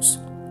temples,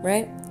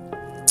 right?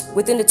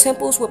 Within the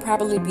temples would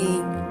probably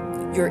be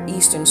your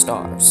Eastern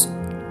Stars,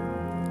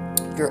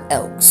 your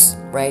Elks,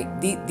 right?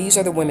 These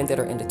are the women that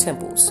are in the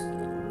temples.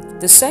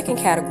 The second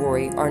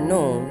category are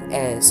known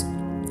as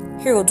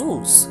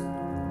hierodules,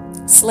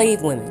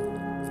 slave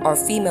women, or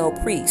female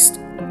priests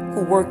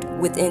who worked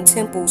within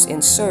temples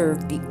and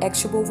served the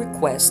actual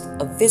request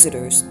of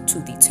visitors to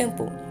the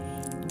temple.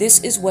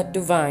 This is what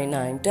Divine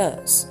Nine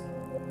does.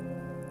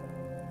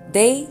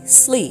 They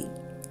sleep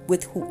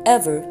with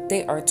whoever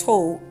they are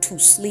told to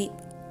sleep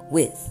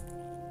with.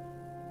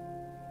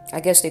 I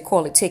guess they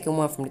call it taking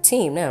one from the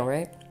team now,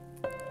 right?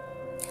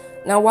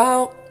 Now,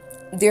 while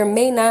there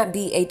may not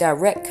be a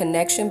direct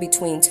connection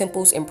between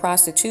temples and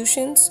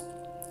prostitutions,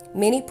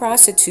 many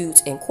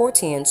prostitutes and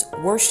courtesans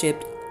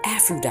worshipped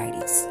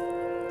Aphrodites.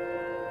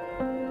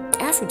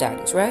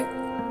 Aphrodites,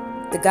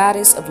 right? The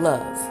goddess of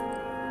love.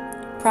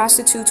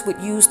 Prostitutes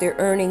would use their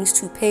earnings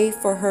to pay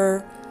for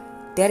her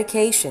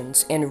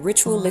dedications and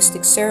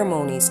ritualistic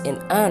ceremonies in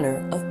honor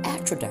of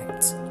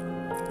Aphrodites.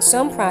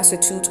 Some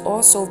prostitutes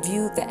also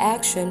viewed the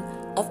action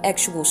of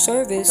actual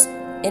service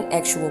and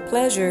actual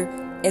pleasure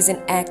as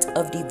an act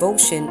of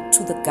devotion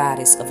to the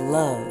goddess of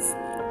love,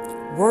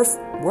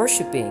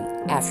 worshiping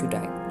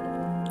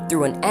Aphrodite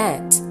through an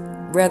act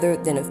rather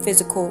than a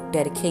physical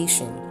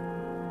dedication.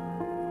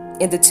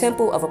 In the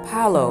temple of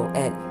Apollo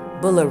at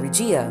Bulla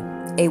Regia,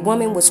 a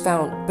woman was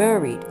found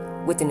buried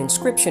with an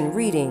inscription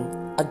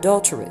reading,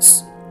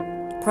 "Adulteress,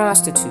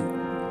 prostitute,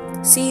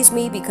 seize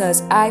me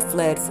because I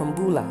fled from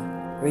Bulla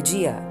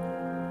Regia."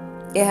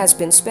 It has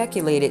been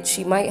speculated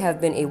she might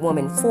have been a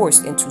woman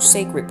forced into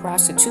sacred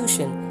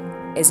prostitution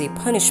as a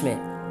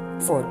punishment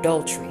for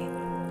adultery.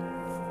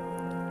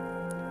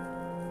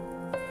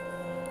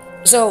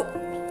 So,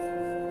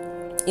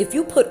 if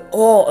you put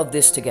all of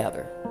this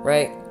together,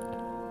 right?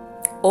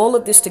 All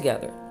of this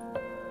together,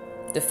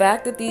 the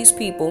fact that these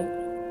people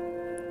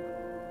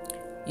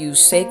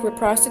use sacred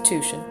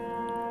prostitution,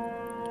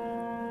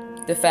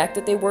 the fact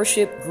that they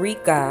worship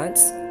Greek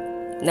gods,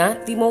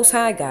 not the Most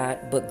High God,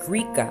 but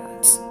Greek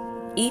gods.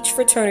 Each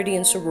fraternity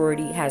and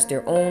sorority has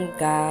their own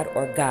god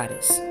or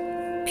goddess.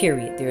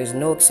 Period. There is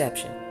no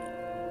exception.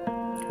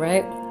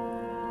 Right?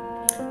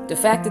 The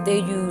fact that they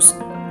use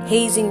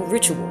hazing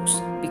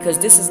rituals, because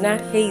this is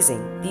not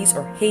hazing, these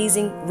are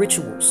hazing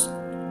rituals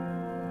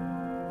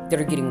that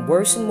are getting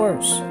worse and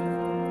worse.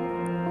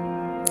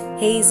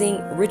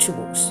 Hazing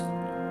rituals.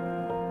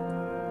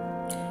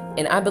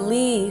 And I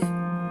believe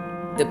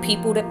the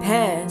people that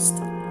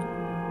passed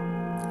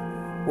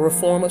were a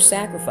form of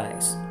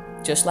sacrifice.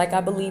 Just like I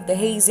believe the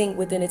hazing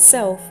within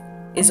itself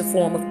is a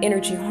form of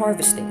energy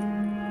harvesting.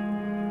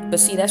 But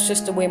see, that's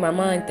just the way my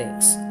mind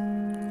thinks.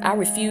 I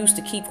refuse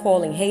to keep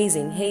calling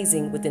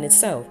hazing within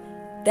itself.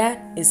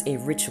 That is a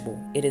ritual.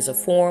 It is a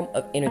form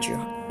of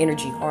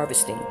energy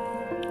harvesting.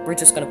 We're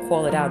just going to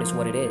call it out as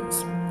what it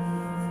is.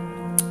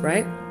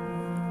 Right?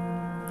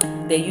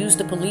 They use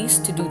the police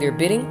to do their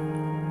bidding.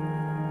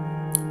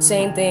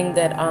 Same thing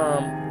that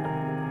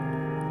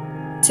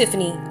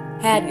Tiffany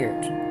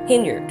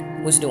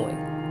Henyard was doing.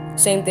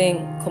 Same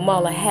thing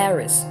Kamala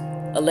Harris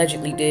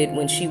allegedly did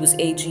when she was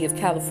AG of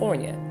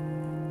California.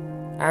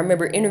 I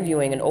remember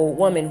interviewing an old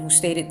woman who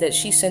stated that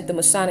she sent the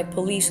Masonic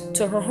police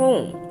to her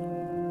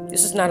home.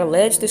 This is not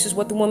alleged, this is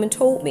what the woman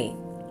told me.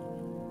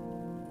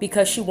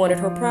 Because she wanted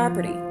her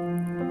property.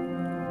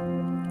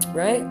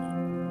 Right?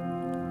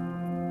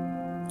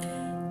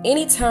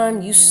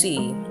 Anytime you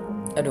see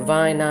a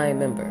Divine Nine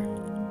member,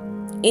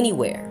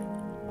 anywhere,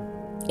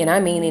 and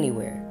I mean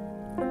anywhere,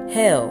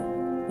 hell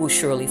will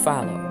surely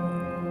follow.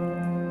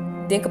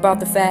 Think about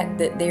the fact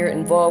that they're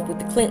involved with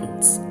the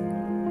Clintons.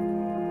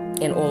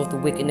 and all of the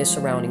wickedness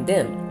surrounding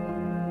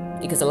them.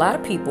 Because a lot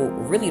of people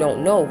really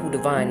don't know who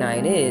Divine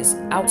Nine is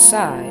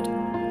outside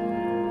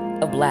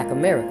of Black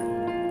America.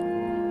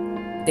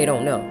 They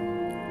don't know.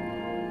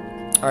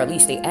 Or at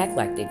least they act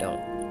like they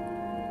don't.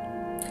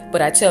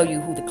 But I tell you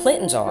who the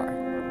Clintons are.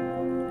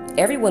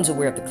 Everyone's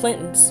aware of the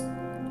Clintons.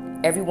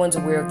 Everyone's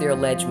aware of their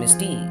alleged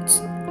misdeeds.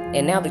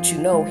 And now that you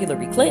know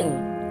Hillary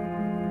Clinton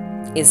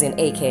is an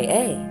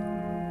AKA,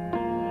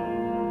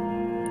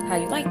 how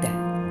you like that?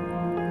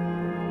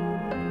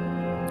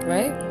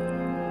 Right?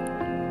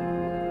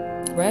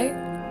 Right?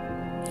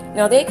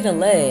 Now they can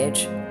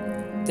allege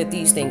that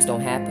these things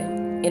don't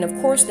happen. And of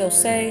course they'll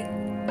say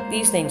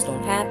these things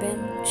don't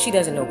happen. She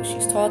doesn't know what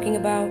she's talking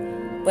about.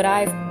 But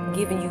I've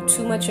given you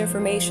too much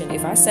information.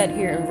 If I sat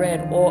here and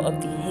read all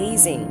of the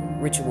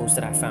hazing rituals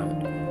that I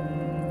found,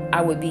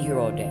 I would be here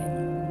all day.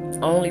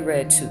 I only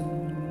read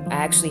 2. I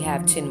actually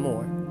have 10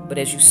 more. But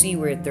as you see,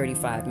 we're at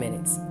 35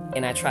 minutes.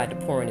 And I tried to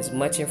pour in as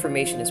much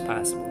information as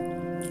possible.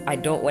 I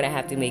don't want to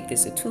have to make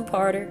this a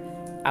 2-parter.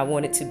 I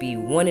want it to be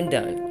one and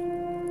done.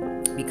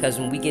 Because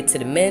when we get to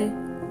the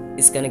men,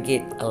 it's going to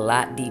get a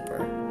lot deeper.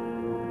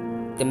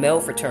 The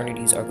male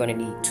fraternities are going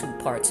to need 2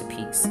 parts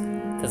apiece.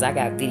 Because I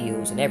got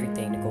videos and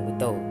everything to go with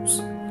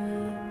those.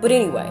 But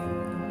anyway,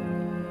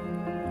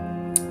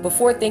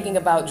 before thinking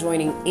about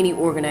joining any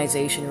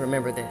organization,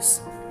 remember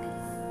this.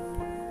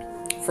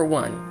 For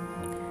one,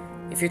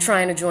 if you're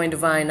trying to join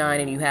Divine Nine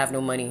and you have no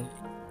money,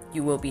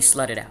 you will be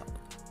slutted out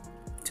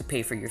to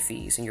pay for your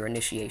fees and your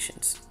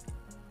initiations.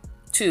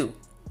 2,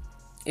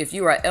 if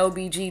you are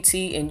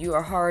LBGT and you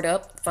are hard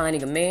up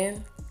finding a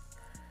man,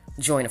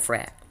 join a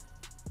frat.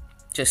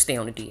 Just stay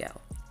on the DL.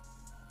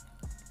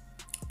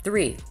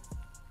 3,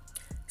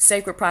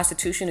 sacred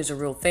prostitution is a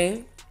real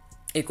thing.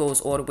 It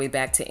goes all the way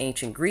back to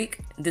ancient Greek.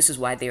 This is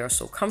why they are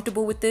so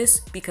comfortable with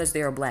this, because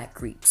they are Black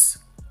Greeks,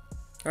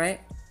 right?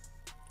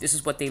 This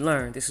is what they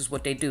learn. This is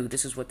what they do.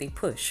 This is what they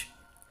push.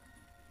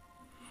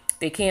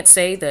 They can't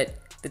say that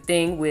the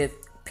thing with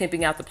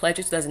pimping out the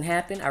pledges doesn't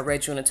happen. I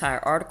read you an entire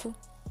article.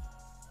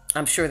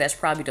 I'm sure that's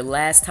probably the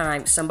last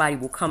time somebody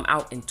will come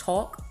out and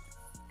talk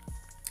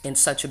in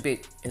such a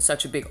big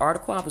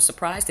article. I was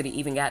surprised that it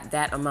even got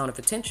that amount of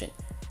attention.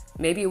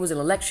 Maybe it was an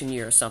election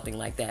year or something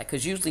like that,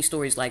 because usually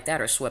stories like that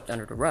are swept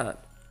under the rug,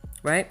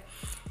 right?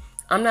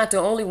 I'm not the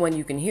only one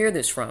you can hear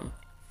this from.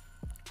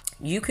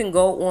 You can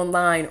go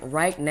online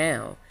right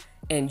now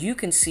and you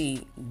can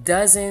see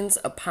dozens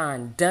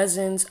upon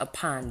dozens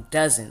upon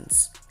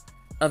dozens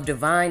of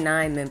Divine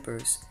Nine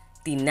members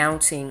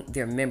denouncing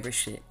their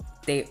membership.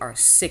 They are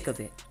sick of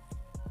it.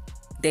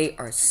 They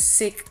are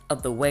sick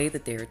of the way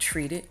that they are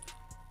treated.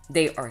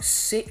 They are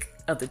sick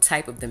of the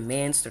type of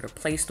demands that are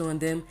placed on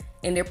them.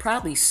 And they're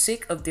probably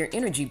sick of their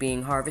energy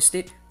being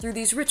harvested through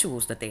these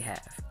rituals that they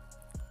have.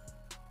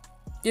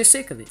 You're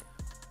sick of it.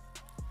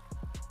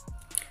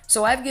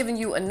 So I've given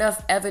you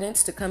enough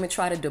evidence to come and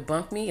try to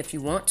debunk me if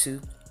you want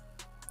to.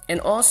 And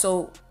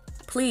also,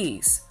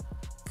 please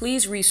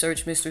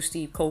research Mr.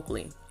 Steve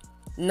Coakley.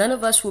 None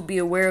of us would be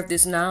aware of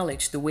this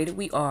knowledge the way that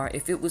we are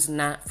if it was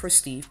not for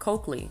Steve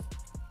Coakley.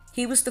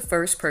 He was the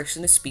first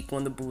person to speak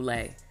on the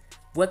Boule,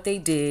 what they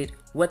did,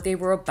 what they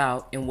were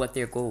about, and what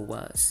their goal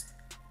was.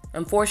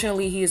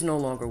 Unfortunately, he is no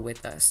longer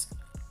with us.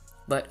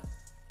 But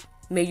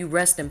may you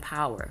rest in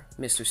power,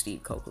 Mr.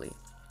 Steve Coakley.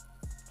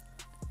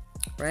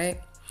 Right?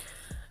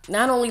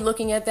 Not only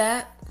looking at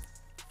that,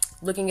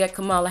 looking at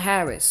Kamala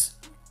Harris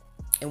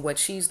and what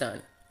she's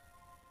done.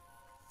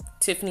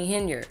 Tiffany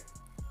Henyard,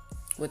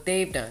 what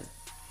they've done.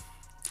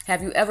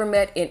 Have you ever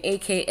met an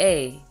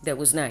AKA that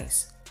was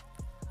nice?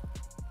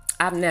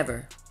 I've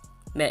never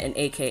met an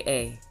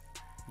AKA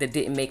that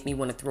didn't make me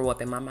want to throw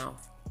up in my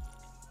mouth.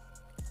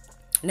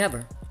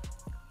 Never.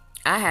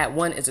 I had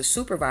one as a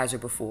supervisor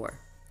before,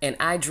 and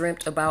I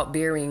dreamt about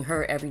burying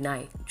her every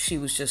night. She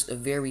was just a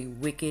very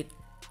wicked,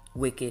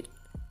 wicked,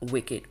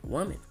 wicked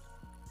woman.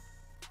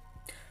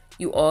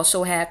 You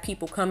also have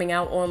people coming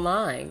out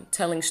online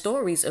telling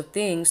stories of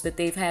things that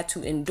they've had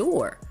to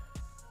endure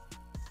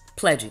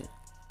pledging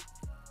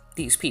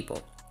these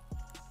people,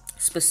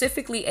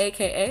 specifically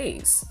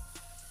AKAs.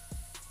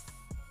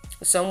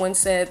 Someone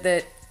said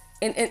that,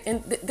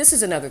 and this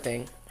is another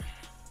thing.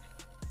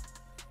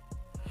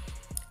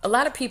 A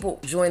lot of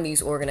people join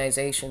these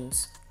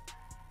organizations,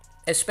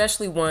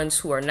 especially ones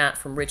who are not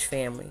from rich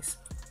families,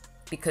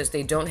 because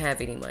they don't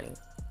have any money.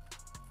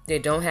 They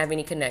don't have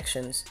any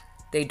connections.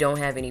 They don't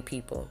have any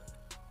people.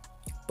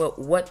 But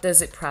what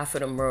does it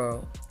profit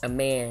a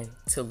man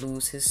to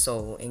lose his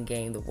soul and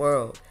gain the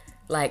world?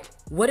 Like,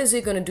 what is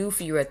it going to do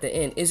for you at the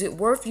end? Is it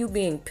worth you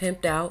being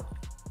pimped out?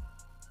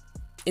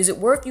 Is it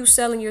worth you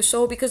selling your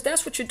soul? Because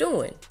that's what you're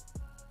doing.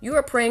 You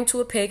are praying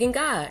to a pagan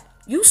god.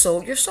 You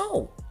sold your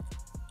soul.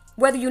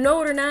 Whether you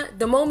know it or not,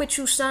 the moment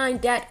you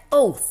signed that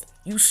oath,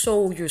 you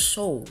sold your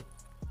soul.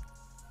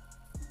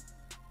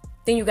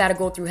 Then you got to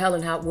go through hell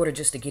and hot water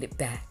just to get it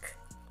back.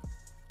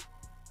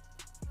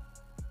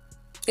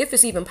 If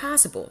it's even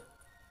possible.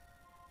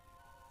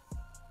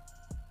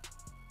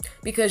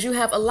 Because you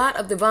have a lot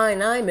of Divine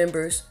Nine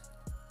members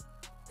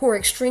who are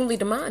extremely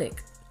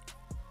demonic.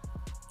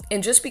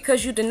 And just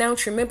because you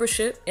denounce your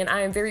membership, and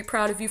I am very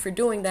proud of you for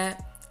doing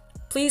that,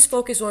 please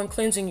focus on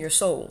cleansing your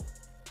soul.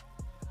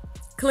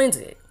 Cleanse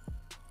it,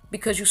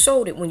 because you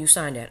sold it when you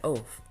signed that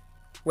oath,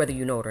 whether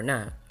you know it or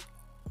not.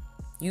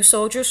 You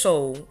sold your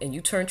soul and you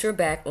turned your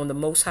back on the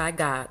Most High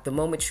God the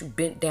moment you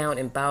bent down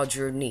and bowed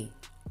your knee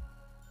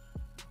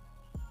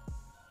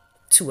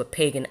to a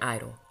pagan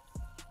idol.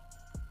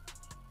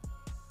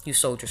 You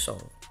sold your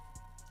soul.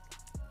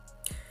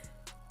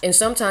 And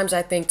sometimes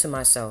I think to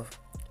myself,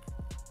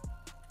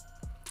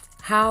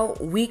 how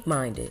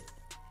weak-minded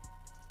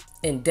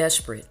and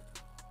desperate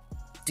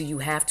do you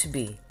have to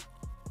be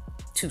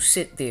to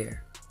sit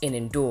there and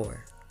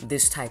endure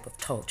this type of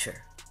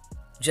torture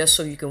just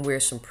so you can wear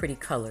some pretty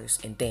colors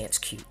and dance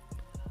cute?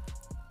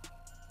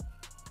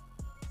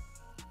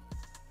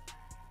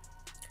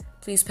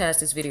 Please pass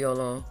this video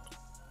along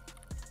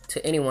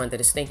to anyone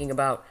that is thinking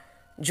about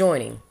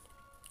joining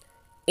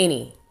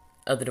any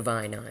of the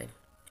Divine Nine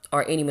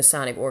or any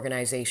Masonic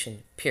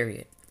organization,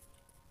 period.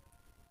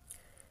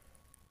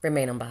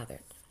 Remain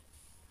unbothered.